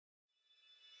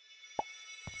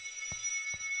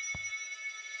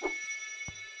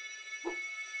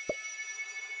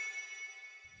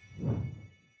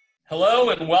Hello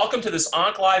and welcome to this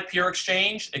OncLive Peer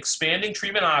Exchange, expanding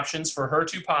treatment options for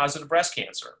HER2-positive breast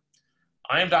cancer.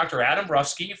 I am Dr. Adam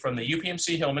Brusky from the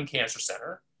UPMC Hillman Cancer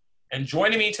Center, and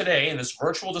joining me today in this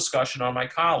virtual discussion are my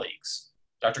colleagues,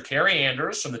 Dr. Carrie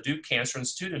Anders from the Duke Cancer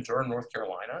Institute in Durham, North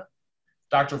Carolina,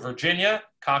 Dr. Virginia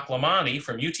Kaklamani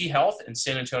from UT Health in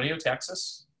San Antonio,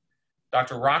 Texas,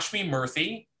 Dr. Rashmi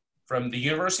Murthy from the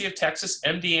University of Texas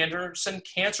MD Anderson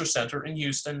Cancer Center in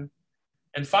Houston,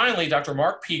 and finally, Dr.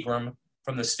 Mark Pegram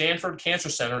from the Stanford Cancer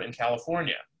Center in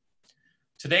California.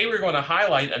 Today, we're going to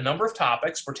highlight a number of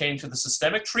topics pertaining to the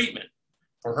systemic treatment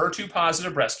for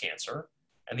HER2-positive breast cancer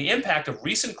and the impact of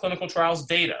recent clinical trials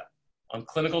data on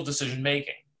clinical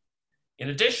decision-making. In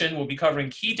addition, we'll be covering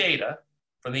key data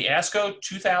from the ASCO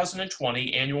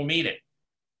 2020 annual meeting.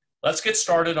 Let's get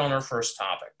started on our first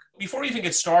topic. Before we even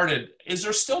get started, is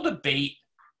there still debate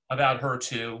about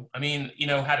HER2? I mean,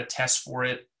 how to test for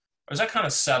it? Or is that kind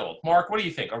of settled? Mark, what do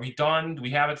you think? Are we done? Do we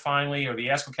have it finally? Are the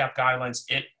ASCO-CAP guidelines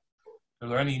it? Are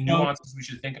there any nuances we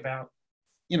should think about?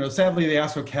 Sadly, the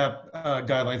ASCO-CAP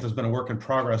guidelines has been a work in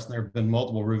progress, and there have been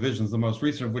multiple revisions, the most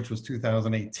recent of which was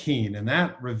 2018. And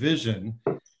that revision,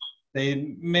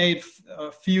 they made a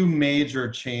few major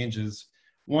changes.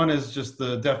 One is just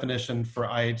the definition for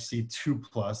IHC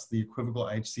 2+, the equivocal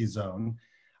IHC zone.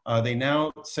 They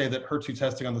now say that HER2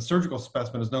 testing on the surgical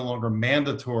specimen is no longer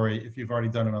mandatory if you've already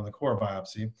done it on the core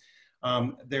biopsy.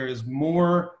 There is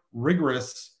more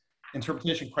rigorous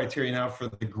interpretation criteria now for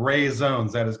the gray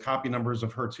zones, that is copy numbers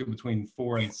of HER2 between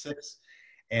 4 and 6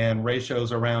 and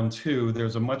ratios around 2.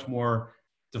 There's a much more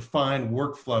defined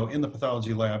workflow in the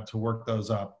pathology lab to work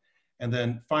those up. And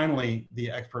then finally,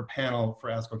 the expert panel for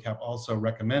ASCO-CAP also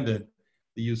recommended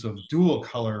the use of dual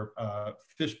color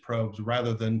FISH probes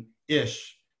rather than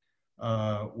ISH,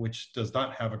 which does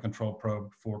not have a control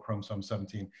probe for chromosome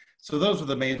 17. So those are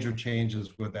the major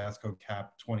changes with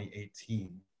ASCO-CAP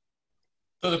 2018.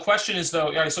 So the question is though,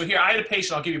 all right, so here I had a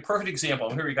patient, I'll give you a perfect example.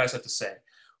 I'll hear what you guys have to say.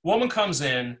 Woman comes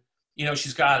in,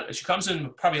 she comes in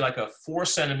probably like a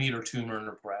 4-centimeter tumor in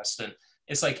her breast, and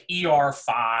it's like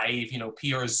ER5,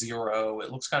 PR0.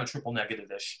 It looks kind of triple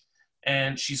negative-ish.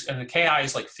 And the KI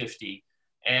is like 50.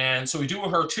 And so we do a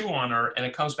HER2 on her, and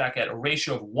it comes back at a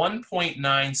ratio of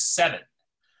 1.97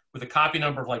 with a copy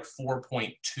number of like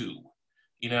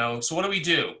 4.2. So what do we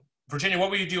do? Virginia,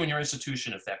 what would you do in your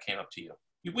institution if that came up to you?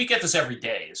 We get this every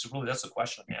day. So really, that's the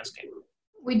question I'm asking.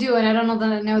 We do, and I don't know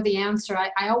that I know the answer.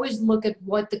 I always look at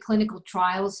what the clinical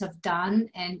trials have done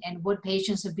and what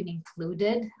patients have been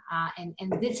included. And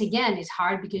this, again, is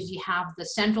hard because you have the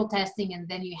central testing and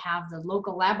then you have the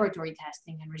local laboratory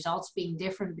testing and results being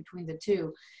different between the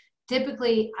two.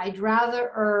 Typically, I'd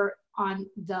rather err on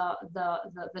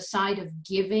the side of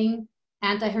giving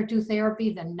anti-HER2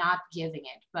 therapy than not giving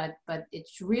it. But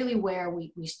it's really where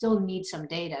we still need some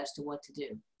data as to what to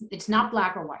do. It's not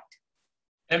black or white.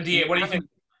 MDA, what do you think?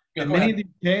 In many of these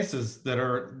cases that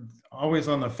are always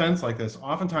on the fence like this,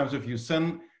 oftentimes if you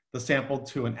send the sample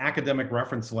to an academic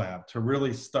reference lab to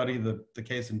really study the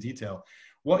case in detail,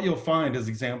 what you'll find is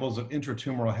examples of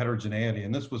intratumoral heterogeneity.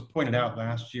 And this was pointed out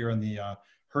last year in the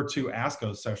HER2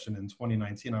 ASCO session in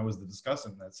 2019. I was the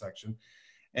discussant in that section.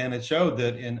 And it showed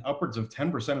that in upwards of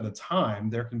 10% of the time,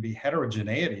 there can be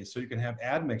heterogeneity. So you can have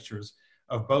admixtures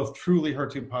of both truly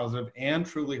HER2 positive and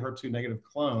truly HER2 negative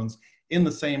clones in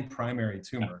the same primary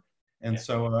tumor. And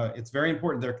so it's very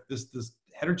important there. This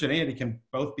heterogeneity can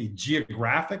both be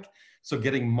geographic, so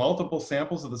getting multiple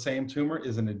samples of the same tumor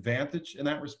is an advantage in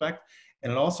that respect.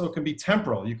 And it also can be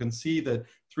temporal. You can see that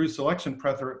through selection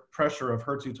pressure of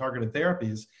HER2 targeted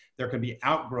therapies, there can be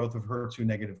outgrowth of HER2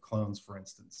 negative clones, for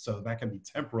instance. So that can be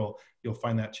temporal. You'll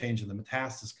find that change in the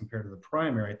metastasis compared to the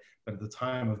primary, but at the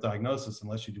time of diagnosis,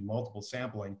 unless you do multiple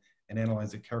sampling and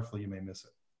analyze it carefully, you may miss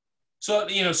it. So,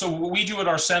 so what we do at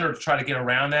our center to try to get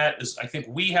around that is I think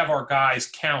we have our guys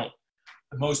count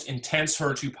the most intense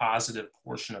HER2 positive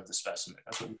portion of the specimen.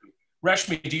 That's what we do.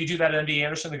 Reshmi, do you do that at MD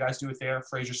Anderson? The guys do it there,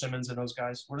 Fraser Simmons and those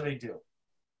guys? What do they do?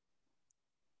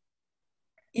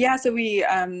 Yeah, so we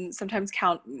sometimes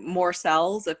count more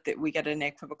cells if we get an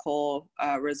equivocal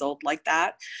result like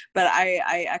that. But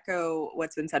I echo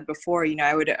what's been said before.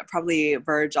 I would probably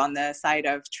verge on the side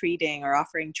of treating or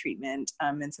offering treatment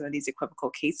in some of these equivocal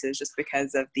cases just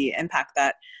because of the impact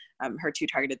that HER2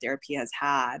 targeted therapy has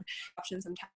had. Option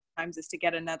sometimes is to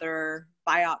get another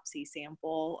biopsy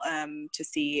sample to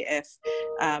see if,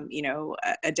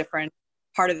 a different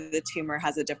part of the tumor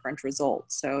has a different result.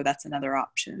 So that's another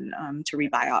option to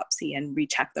rebiopsy and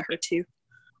recheck the HER2.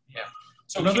 Yeah.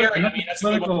 So Carrie, that's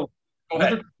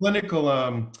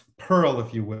clinical pearl,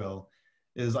 if you will,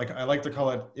 is like, I like to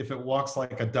call it, if it walks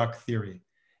like a duck theory.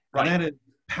 Right. And that is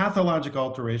pathologic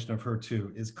alteration of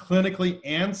HER2 is clinically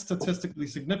and statistically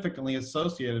significantly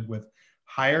associated with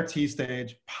higher T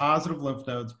stage, positive lymph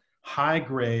nodes, high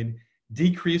grade,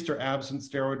 decreased or absent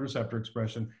steroid receptor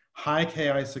expression, high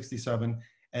Ki67,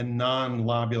 and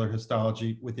non-lobular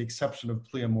histology, with the exception of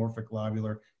pleomorphic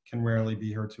lobular, can rarely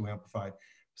be HER2 amplified.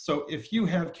 So if you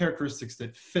have characteristics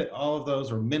that fit all of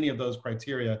those or many of those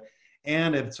criteria,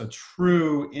 and it's a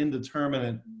true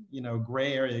indeterminate,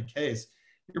 gray area case,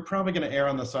 you're probably going to err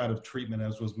on the side of treatment,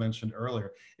 as was mentioned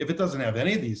earlier. If it doesn't have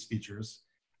any of these features,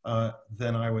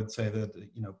 then I would say that,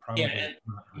 probably. Yeah, and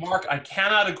Mark, I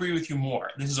cannot agree with you more.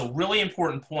 This is a really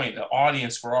important point.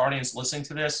 For our audience listening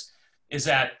to this, is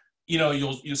that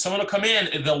someone will come in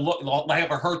and they'll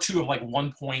have a HER2 of like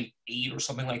 1.8 or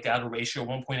something like that, a ratio of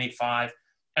 1.85,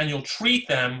 and you'll treat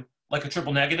them like a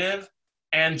triple negative.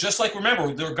 And just like,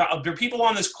 remember, there are people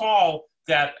on this call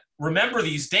that remember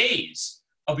these days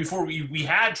of before we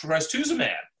had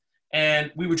trastuzumab,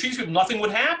 and we would treat people, nothing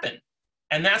would happen.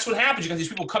 And that's what happens. You got these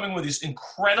people coming with this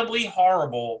incredibly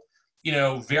horrible,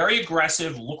 very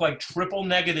aggressive, look like triple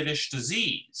negative-ish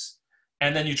disease.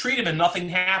 And then you treat them and nothing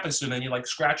happens to them. And you like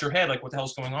scratch your head, like, what the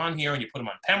hell's going on here? And you put them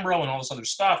on Pembro and all this other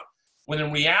stuff. When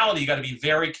in reality, you got to be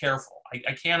very careful. I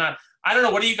don't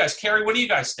know. What do you guys, Carrie, what do you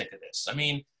guys think of this? I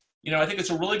mean, I think it's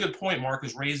a really good point Mark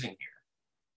is raising here.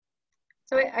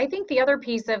 So I think the other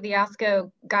piece of the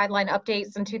ASCO guideline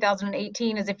updates in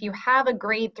 2018 is if you have a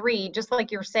grade 3, just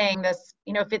like you're saying this,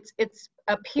 if it's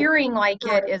appearing like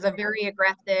it is a very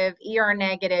aggressive ER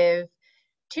negative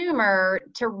tumor,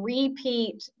 to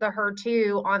repeat the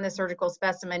HER2 on the surgical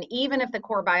specimen, even if the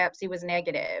core biopsy was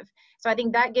negative. So I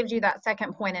think that gives you that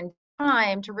second point in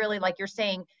time to really, like you're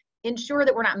saying, ensure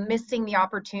that we're not missing the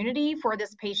opportunity for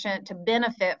this patient to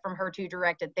benefit from HER2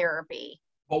 directed therapy.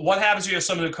 But what happens if you have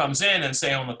someone who comes in and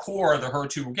say on the core, the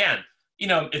HER2 again,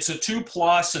 it's a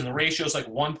 2+ and the ratio is like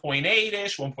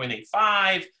 1.8-ish,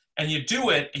 1.85, and you do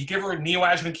it, and you give her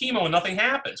neoadjuvant chemo and nothing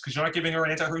happens because you're not giving her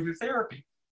anti-HER2 therapy.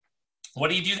 What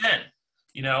do you do then?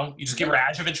 You just give her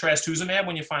adjuvant trastuzumab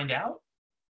when you find out?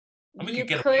 You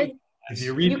could test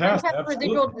absolutely.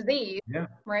 Residual disease, yeah.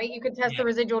 right? You could test the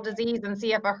residual disease and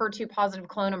see if a HER2 positive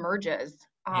clone emerges.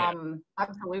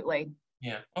 Absolutely.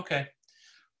 Yeah, okay.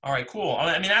 All right, cool.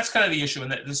 I mean, that's kind of the issue.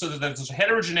 And so there's a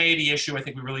heterogeneity issue I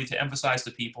think we really need to emphasize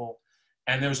to people.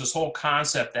 And there's this whole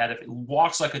concept that if it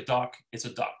walks like a duck, it's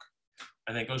a duck.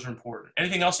 I think those are important.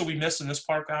 Anything else that we missed in this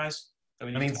part, guys?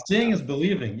 Seeing is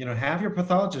believing. Have your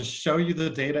pathologist show you the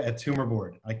data at tumor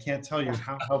board. I can't tell you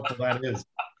how helpful that is.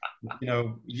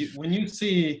 When you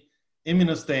see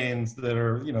immunostains that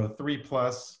are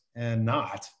 3+ and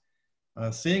not,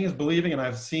 seeing is believing. And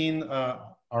I've seen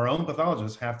our own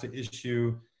pathologists have to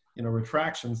issue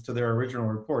retractions to their original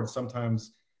report,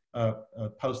 sometimes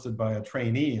posted by a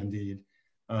trainee, indeed,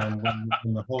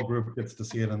 when the whole group gets to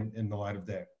see it in the light of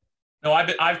day. No,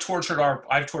 I've tortured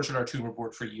our tumor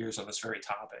board for years on this very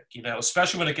topic.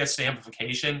 Especially when it gets to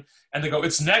amplification, and they go,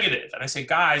 it's negative, and I say,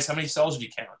 guys, how many cells did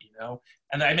you count?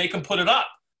 And I make them put it up.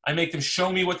 I make them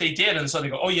show me what they did, and so they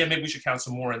go, oh yeah, maybe we should count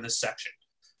some more in this section.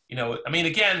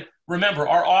 Again, remember,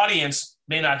 our audience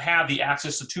may not have the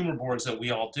access to tumor boards that we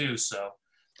all do. So,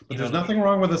 but there's nothing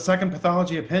wrong with a second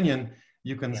pathology opinion.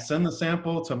 You can send the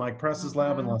sample to Mike Press's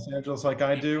lab in Los Angeles like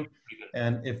I do.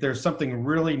 And if there's something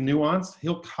really nuanced,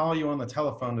 he'll call you on the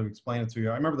telephone to explain it to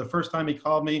you. I remember the first time he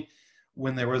called me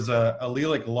when there was a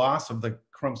allelic loss of the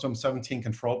chromosome 17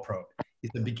 control probe. He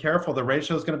said, be careful, the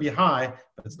ratio is going to be high,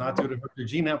 but it's not due to HER2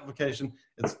 gene amplification.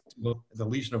 It's the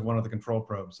lesion of one of the control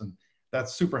probes. And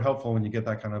that's super helpful when you get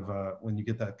that kind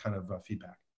of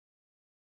feedback.